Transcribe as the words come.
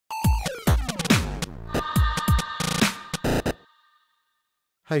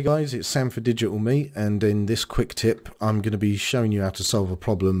Hey guys, it's Sam for Digital Me, and in this quick tip I'm going to be showing you how to solve a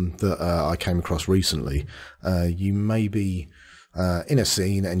problem that I came across recently. You may be in a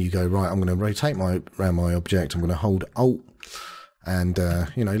scene and you go, right, I'm going to rotate around my object. I'm going to hold Alt and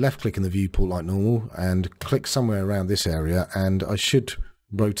left click in the viewport like normal and click somewhere around this area, and I should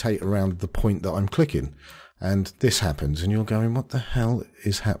rotate around the point that I'm clicking. And this happens and you're going, what the hell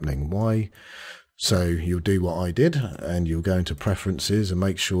is happening? Why? So you'll do what I did and you'll go into preferences and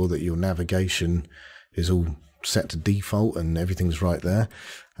make sure that your navigation is all set to default and everything's right there,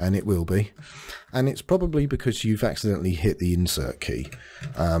 and it will be. And it's probably because you've accidentally hit the insert key,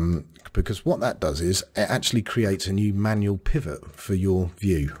 because what that does is it actually creates a new manual pivot for your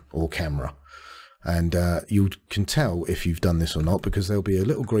view or camera. And you can tell if you've done this or not because there'll be a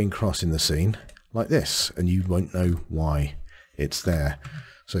little green cross in the scene like this and you won't know why it's there.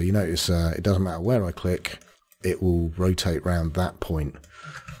 So you notice it doesn't matter where I click, it will rotate around that point.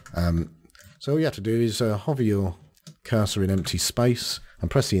 So all you have to do is hover your cursor in empty space and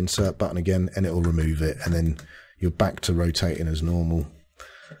press the insert button again, and it will remove it, and then you're back to rotating as normal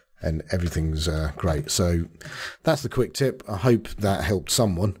and everything's great. So that's the quick tip. I hope that helped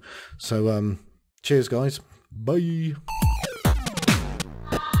someone. So cheers guys, bye.